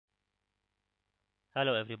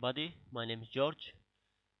Hello everybody, my name is George.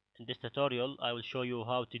 In this tutorial I will show you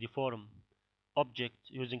how to deform object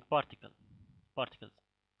using particles.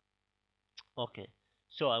 Okay,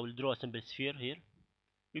 so I will draw a simple sphere here.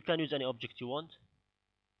 You can use any object you want.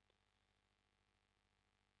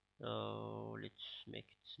 Let's make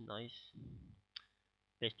it nice.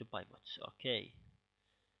 Base to pivots. Okay,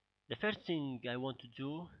 the first thing I want to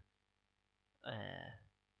do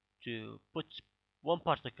to put one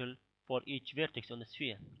particle for each vertex on the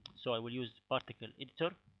sphere. So I will use particle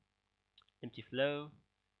editor, empty flow,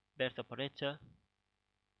 birth operator.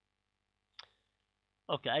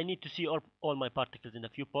 Okay, I need to see all my particles in the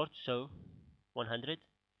viewport, so 100.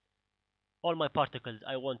 All my particles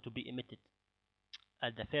I want to be emitted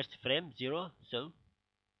at the first frame, 0, so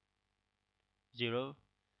 0.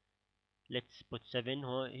 Let's put 7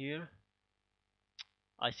 here.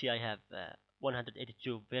 I see I have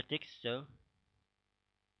 182 vertex, so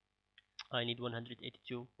I need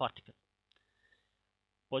 182 particles.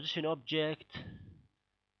 Position object.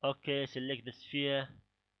 Okay, select the sphere,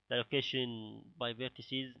 the location by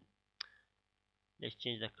vertices. Let's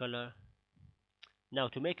change the color. Now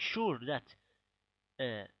to make sure that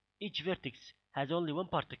each vertex has only one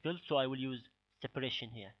particle, so I will use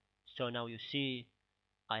separation here. So now you see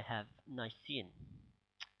I have nice scene.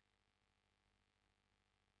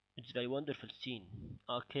 It's very wonderful scene.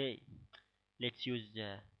 Okay, let's use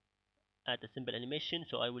add a simple animation.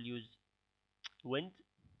 So I will use wind,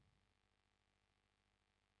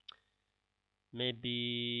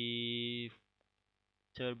 maybe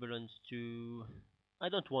turbulence to. I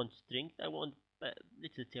don't want strength. I want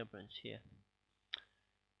little turbulence here.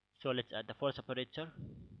 So let's add the force operator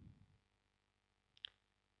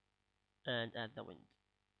and add the wind.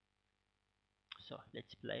 So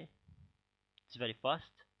let's play. It's very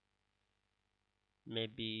fast.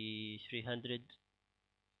 Maybe 300.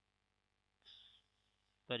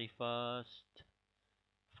 Very fast.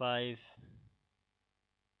 5.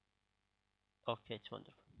 Okay, it's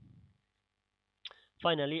wonderful.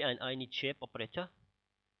 Finally, and I need shape operator.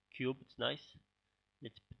 Cube, it's nice.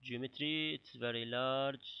 Let's put geometry. It's very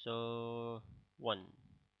large, so 1.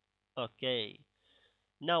 Okay.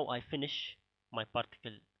 Now I finish my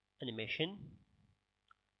particle animation.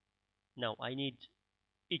 Now I need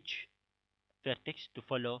each vertex to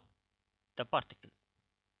follow the particle.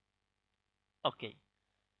 Okay.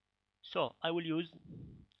 So I will use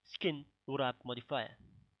skin wrap modifier.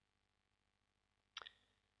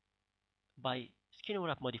 By skin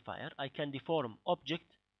wrap modifier, I can deform object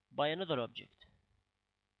by another object.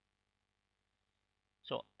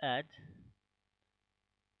 So add.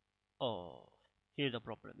 Oh, here's the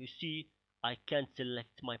problem. You see, I can't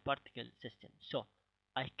select my particle system. So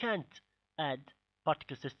I can't add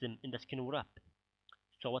particle system in the skin wrap.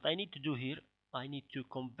 So what I need to do here, I need to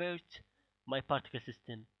convert my particle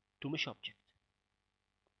system to mesh object.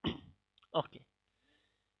 Okay.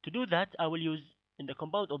 To do that, I will use in the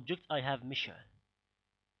compound object I have mesher.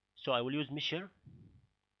 So I will use mesher.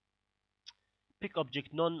 Pick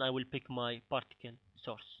object none, I will pick my particle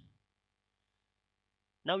source.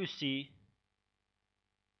 Now you see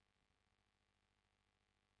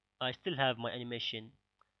I still have my animation,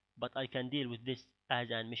 but I can deal with this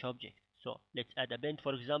as an mesh object. So let's add a bend,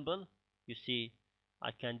 for example. You see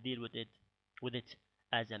I can deal with it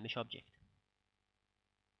as a mesh object.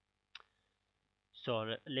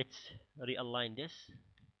 So let's realign this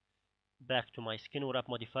back to my skin wrap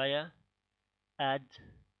modifier. Add.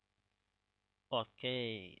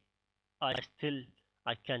 Okay, I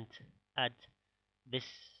can't add this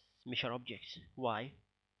mesher objects. Why?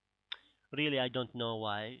 Really, I don't know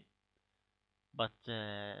why, but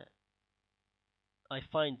I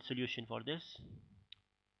find solution for this.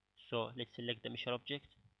 So let's select the mesher object.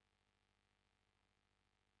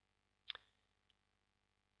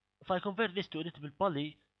 If I convert this to editable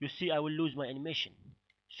poly, you see I will lose my animation.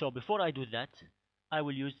 So before I do that, I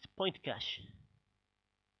will use point cache.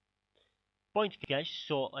 Point cache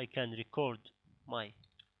so I can record my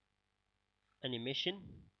animation.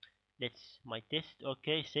 Let's my test.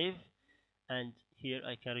 Okay, save. And here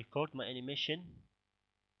I can record my animation.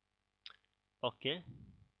 Okay,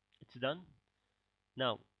 it's done.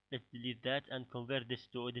 Now let's delete that and convert this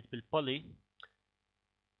to editable poly.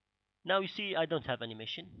 Now you see I don't have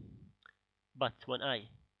animation, but when I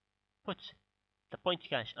put the point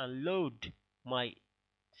cache and load my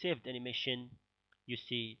saved animation, you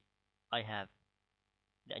see I have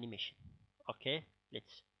the animation. Okay,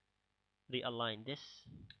 let's realign this,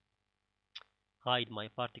 hide my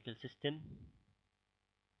particle system.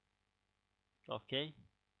 Okay,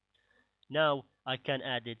 now I can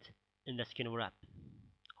add it in the skin wrap.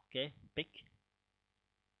 Okay, pick.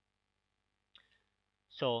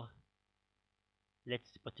 So let's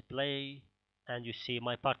put a play, and you see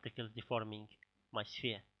my particles deforming my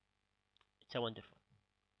sphere. It's a wonderful.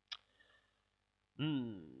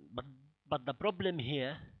 But the problem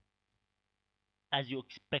here, as you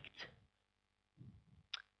expect,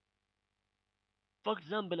 for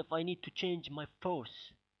example, if I need to change my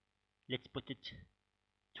force, let's put it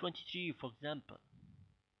 23, for example.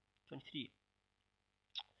 23.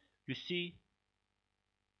 You see,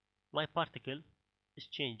 my particle is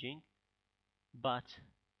changing, but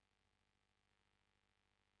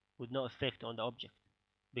with no effect on the object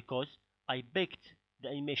because I baked the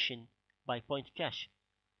animation by point cache,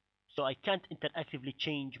 so I can't interactively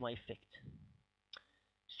change my effect.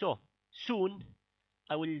 So soon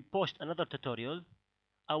I will post another tutorial.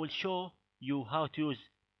 I will show you how to use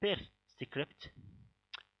per script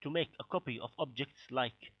to make a copy of objects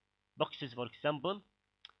like boxes, for example,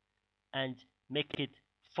 and make it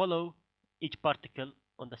follow each particle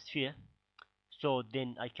on the sphere. So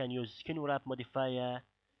then I can use skin wrap modifier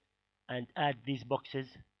and add these boxes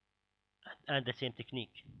and the same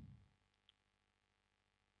technique.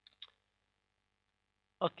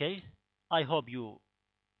 Okay, I hope you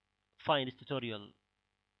find this tutorial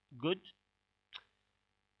good.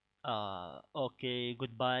 Okay,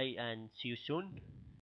 goodbye and see you soon.